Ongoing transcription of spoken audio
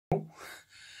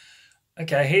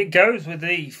Okay, here goes with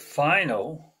the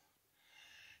final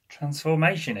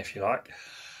transformation, if you like.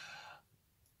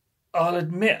 I'll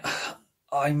admit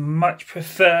I much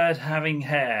preferred having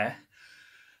hair,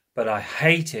 but I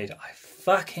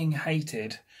fucking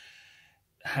hated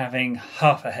having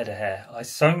half a head of hair. I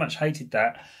so much hated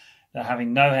that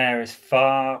having no hair is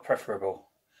far preferable.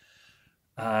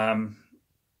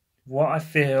 What I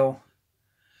feel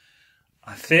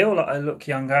like I look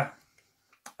younger.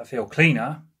 I feel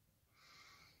cleaner.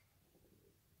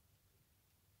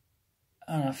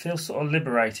 And I feel sort of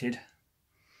liberated.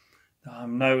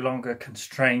 I'm no longer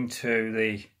constrained to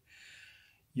the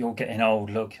 "you're getting old,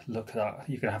 look at that,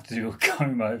 you're going to have to do a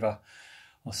comb over"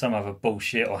 or some other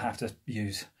bullshit, or have to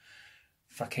use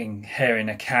fucking hair in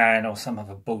a can or some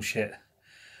other bullshit.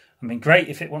 I mean, great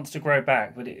if it wants to grow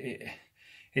back, but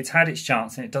it's had its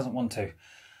chance and it doesn't want to.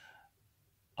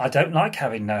 I don't like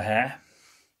having no hair,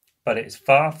 but it's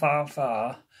far, far,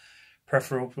 far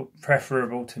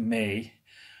preferable to me,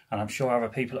 and I'm sure other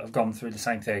people that have gone through the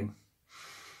same thing,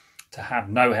 to have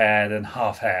no hair than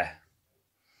half hair.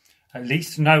 At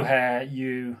least no hair,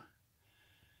 you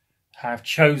have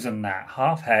chosen that.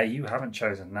 Half hair, you haven't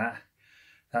chosen that.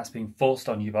 That's been forced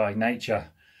on you by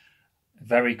nature.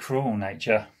 Very cruel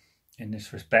nature in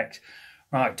this respect.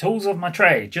 Right, tools of my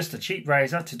trade. Just a cheap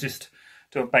razor to just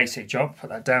do a basic job. Put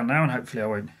that down now and hopefully I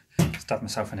won't stab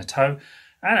myself in a toe.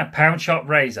 And a pound shop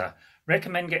razor.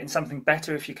 Recommend getting something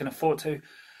better if you can afford to.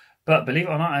 But believe it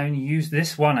or not, I only use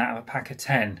this one out of a pack of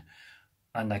 10.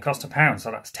 And they cost £1, so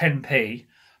that's 10p.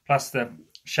 Plus the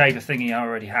shaver thingy I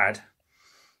already had.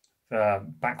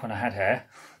 Back when I had hair.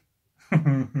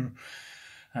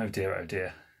 Oh dear, oh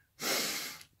dear.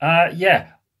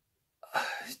 Yeah.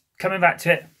 Coming back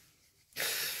to it.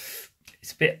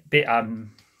 It's a bit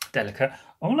delicate.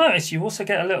 I'll notice you also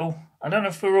get a little, I don't know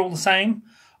if we're all the same,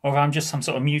 or if I'm just some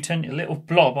sort of mutant, a little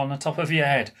blob on the top of your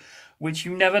head, which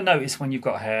you never notice when you've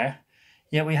got hair.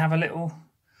 Yet we have a little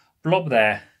blob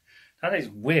there. That is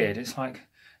weird. It's like,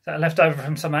 is that left over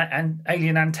from some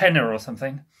alien antenna or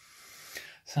something?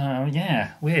 So,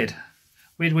 yeah, weird.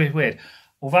 Weird.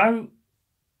 Although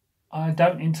I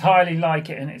don't entirely like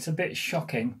it, and it's a bit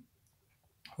shocking,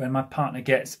 when my partner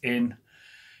gets in,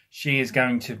 she is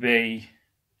going to be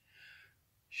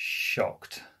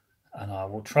shocked. And I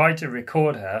will try to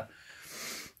record her.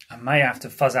 I may have to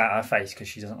fuzz out her face because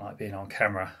she doesn't like being on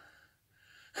camera.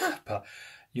 But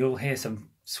you'll hear some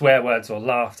swear words or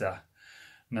laughter,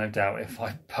 no doubt, if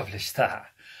I publish that.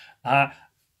 I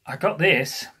got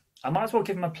this. I might as well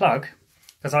give him a plug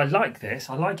because I like this.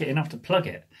 I like it enough to plug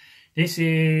it. This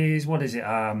is, what is it?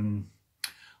 Primark.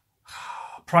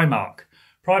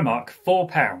 Primark,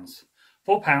 £4.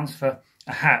 £4 for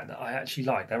a hat that I actually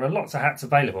like. There are lots of hats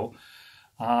available.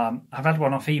 I've had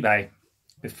one off eBay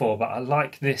before, but I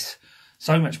like this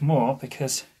so much more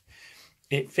because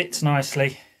it fits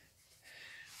nicely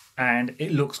and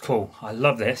it looks cool. I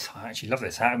love this. I actually love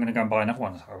this hat. I'm going to go and buy another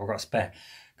one. I've got a spare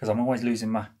because I'm always losing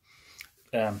my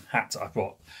hats that I've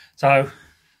bought. So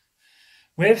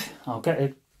I'll get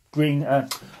a green,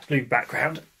 blue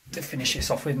background to finish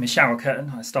this off with, my shower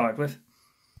curtain I started with.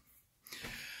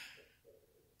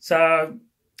 So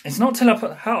it's not till I put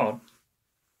the hat on.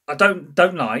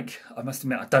 I must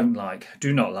admit,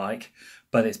 do not like,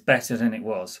 but it's better than it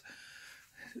was.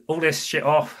 All this shit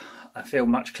off, I feel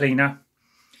much cleaner.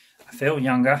 I feel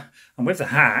younger. And with the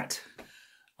hat,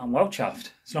 I'm well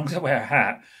chuffed. As long as I wear a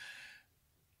hat,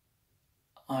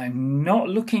 I'm not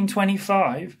looking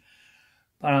 25,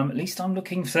 but at least I'm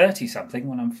looking 30 something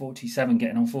when I'm 47,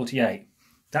 getting on 48.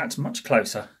 That's much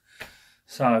closer.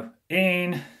 So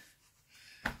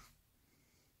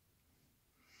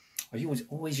I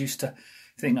always used to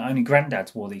think that only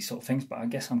granddads wore these sort of things, but I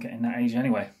guess I'm getting that age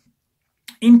anyway.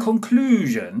 In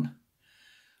conclusion,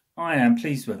 I am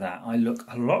pleased with that. I look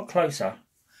a lot closer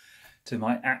to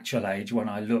my actual age when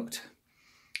I looked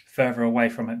further away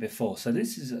from it before. So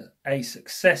this is a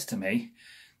success to me.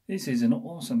 This is an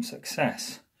awesome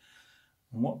success.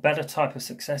 And what better type of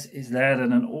success is there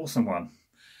than an awesome one?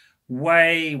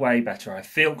 Way, way better. I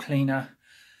feel cleaner.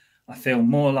 I feel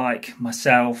more like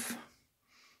myself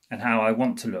and how I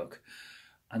want to look.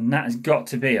 And that has got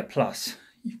to be a plus.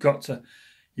 You've got to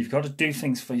do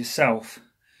things for yourself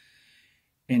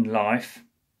in life,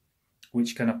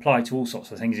 which can apply to all sorts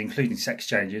of things, including sex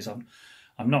changes. I'm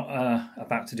not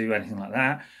about to do anything like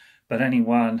that, but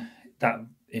anyone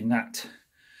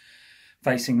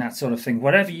facing that sort of thing,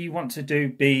 whatever you want to do,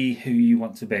 be who you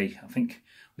want to be. I think,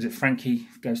 was it Frankie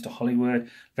Goes to Hollywood?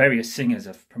 Various singers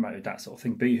have promoted that sort of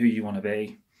thing. Be who you want to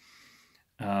be.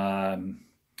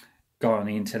 Guy on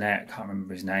the internet, can't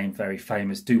remember his name, very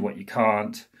famous, do what you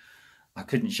can't. I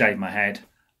couldn't shave my head.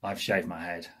 I've shaved my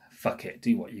head. Fuck it,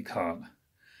 do what you can't.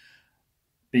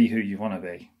 Be who you want to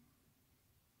be.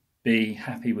 Be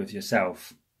happy with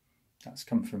yourself. That's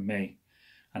come from me.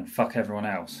 And fuck everyone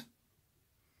else.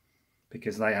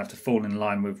 Because they have to fall in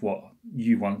line with what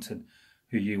you want and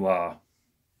who you are.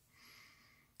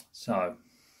 So,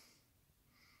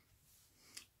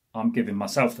 I'm giving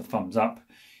myself the thumbs up.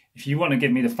 If you want to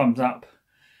give me the thumbs up,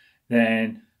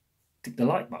 then click the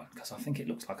like button, because I think it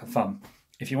looks like a fun.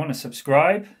 If you want to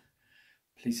subscribe,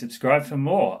 please subscribe for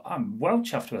more. I'm well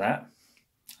chuffed with that.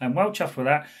 I'm well chuffed with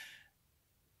that.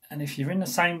 And if you're in the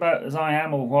same boat as I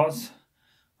am or was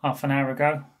half an hour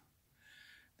ago,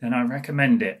 then I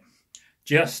recommend it.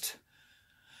 Just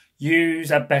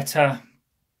use a better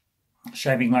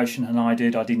shaving lotion than I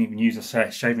did. I didn't even use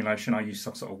a shaving lotion. I used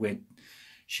some sort of weird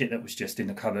shit that was just in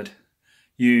the cupboard.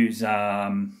 Use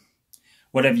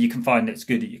whatever you can find that's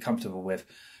good, that you're comfortable with.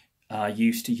 I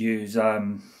used to use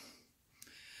hair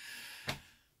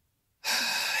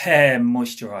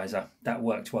moisturiser. That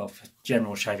worked well for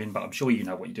general shaving, but I'm sure you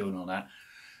know what you're doing on that.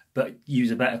 But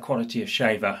use a better quality of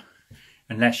shaver,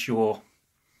 unless you're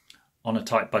on a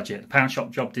tight budget. The Pound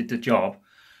Shop job did the job,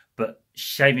 but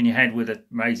shaving your head with a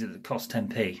razor that costs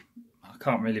 10p, I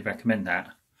can't really recommend that.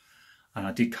 And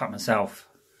I did cut myself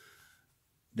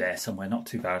there somewhere, not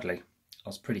too badly. I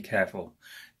was pretty careful.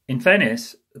 In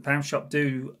fairness, the Pound Shop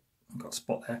do, I've got a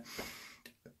spot there,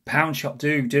 Pound Shop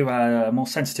do a more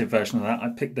sensitive version of that. I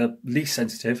picked the least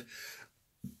sensitive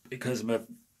because my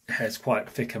hair's quite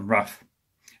thick and rough,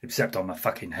 except on my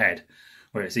fucking head,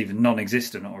 where it's either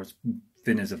non-existent or as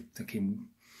thin as a fucking,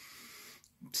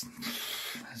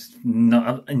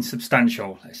 not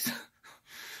insubstantial.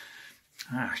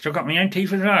 Still got my own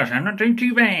teeth as well, so I'm not doing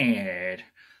too bad.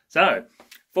 So,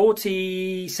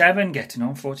 47, getting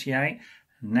on 48.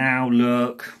 Now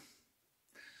look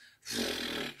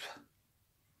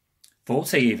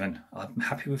 40 even. I'm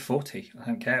happy with 40. I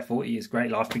don't care. 40 is great.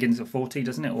 Life begins at 40,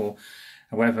 doesn't it? Or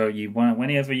however you want,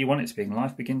 whenever you want it to be.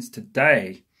 Life begins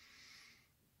today.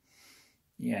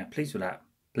 Yeah, pleased with that.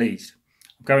 Pleased.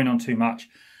 I'm going on too much,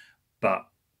 but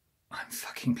I'm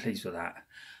fucking pleased with that.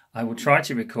 I will try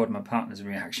to record my partner's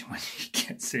reaction when she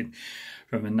gets in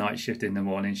from a night shift in the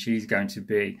morning. She's going to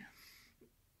be...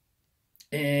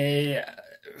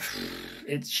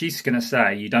 she's going to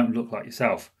say, you don't look like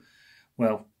yourself.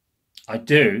 Well, I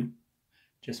do.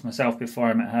 Just myself before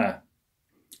I met her.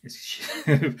 She's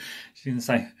going to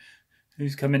say,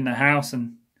 who's come in the house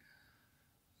and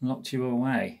locked you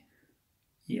away?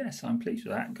 Yes, I'm pleased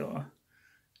with that. God,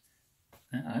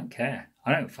 I don't care.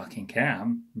 I don't fucking care.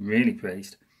 I'm really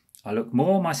pleased. I look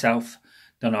more myself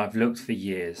than I've looked for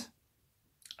years.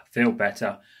 I feel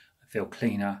better. I feel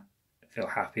cleaner. I feel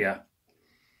happier.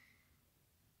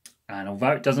 And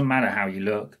although it doesn't matter how you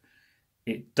look,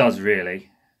 it does really,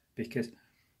 because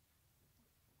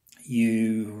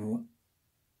if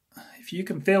you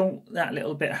can feel that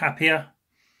little bit happier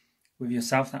with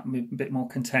yourself, that bit more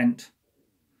content,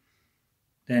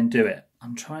 then do it.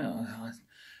 I'm trying to...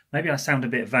 Maybe I sound a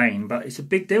bit vain, but it's a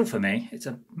big deal for me. It's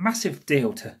a massive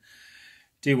deal to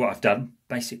do what I've done.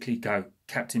 Basically go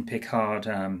Captain Picard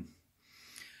and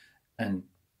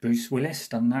Bruce Willis,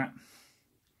 done that.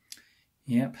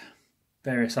 Yep.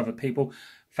 Various other people.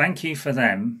 Thank you for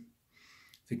them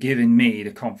for giving me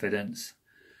the confidence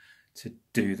to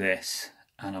do this.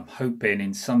 And I'm hoping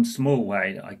in some small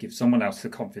way that I give someone else the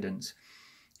confidence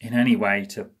in any way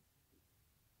to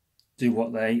do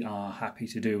what they are happy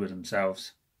to do with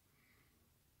themselves.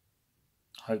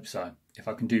 I hope so. If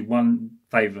I can do one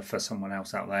favour for someone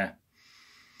else out there,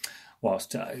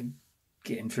 whilst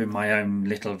getting through my own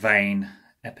little vain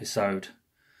episode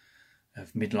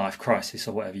of midlife crisis,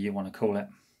 or whatever you want to call it.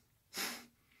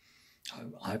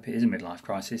 I hope it is a midlife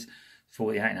crisis.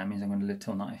 48, that means I'm going to live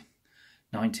till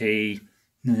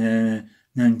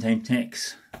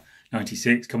 96.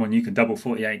 96, come on, you can double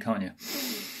 48, can't you?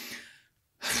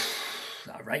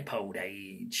 That rape old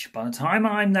age. By the time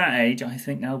I'm that age, I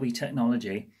think there'll be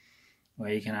technology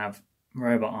where you can have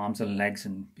robot arms and legs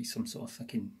and be some sort of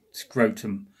fucking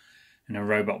scrotum in a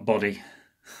robot body.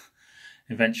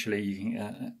 Eventually you can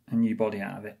get a new body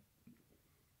out of it.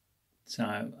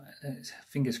 So,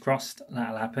 fingers crossed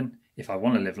that'll happen if I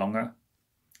want to live longer.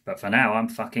 But for now, I'm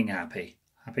fucking happy.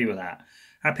 Happy with that.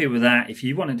 Happy with that. If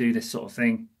you want to do this sort of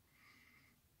thing,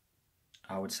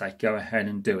 I would say go ahead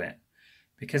and do it.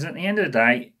 Because at the end of the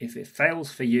day, if it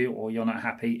fails for you or you're not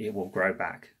happy, it will grow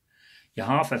back. Your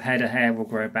half of head of hair will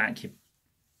grow back. Your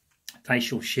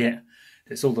facial shit,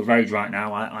 it's all the rage right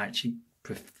now. I actually,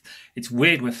 it's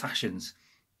weird with fashions.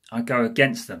 I go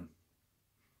against them.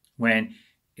 When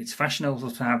it's fashionable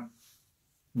to have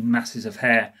masses of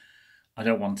hair, I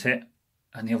don't want it.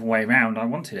 and the other way around, I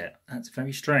wanted it. That's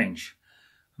very strange.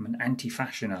 I'm an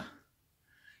anti-fashioner,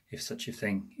 if such a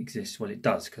thing exists. Well, it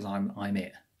does, because I'm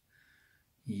it.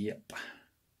 Yep.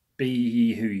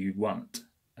 Be who you want.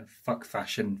 And fuck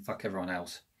fashion, fuck everyone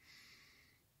else.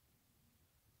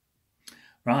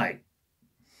 Right.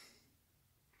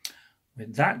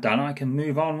 With that done, I can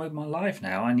move on with my life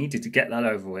now. I needed to get that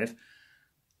over with,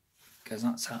 because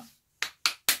that's a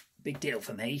big deal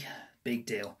for me. Big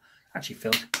deal.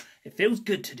 Actually, it feels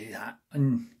good to do that.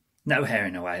 And no hair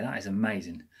in a way. That is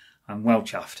amazing. I'm well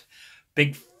chuffed.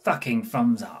 Big fucking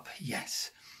thumbs up.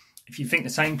 Yes. If you think the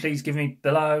same, please give me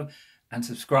below and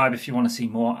subscribe if you want to see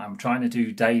more. I'm trying to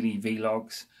do daily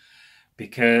vlogs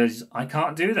because I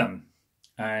can't do them.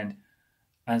 And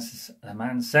as the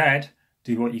man said,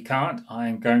 do what you can't. I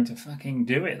am going to fucking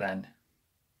do it then.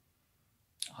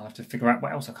 I'll have to figure out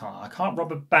what else I can't. I can't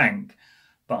rob a bank,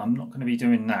 but I'm not going to be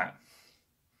doing that.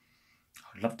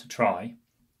 I'd love to try.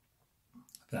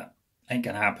 That ain't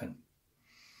going to happen.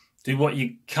 Do what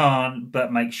you can't,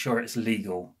 but make sure it's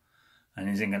legal and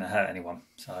isn't going to hurt anyone.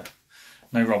 So,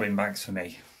 no robbing banks for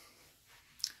me.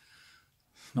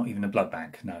 Not even a blood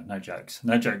bank. No jokes.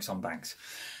 No jokes on banks.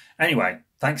 Anyway,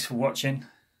 thanks for watching.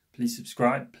 Please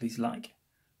subscribe. Please like.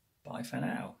 Bye for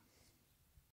now.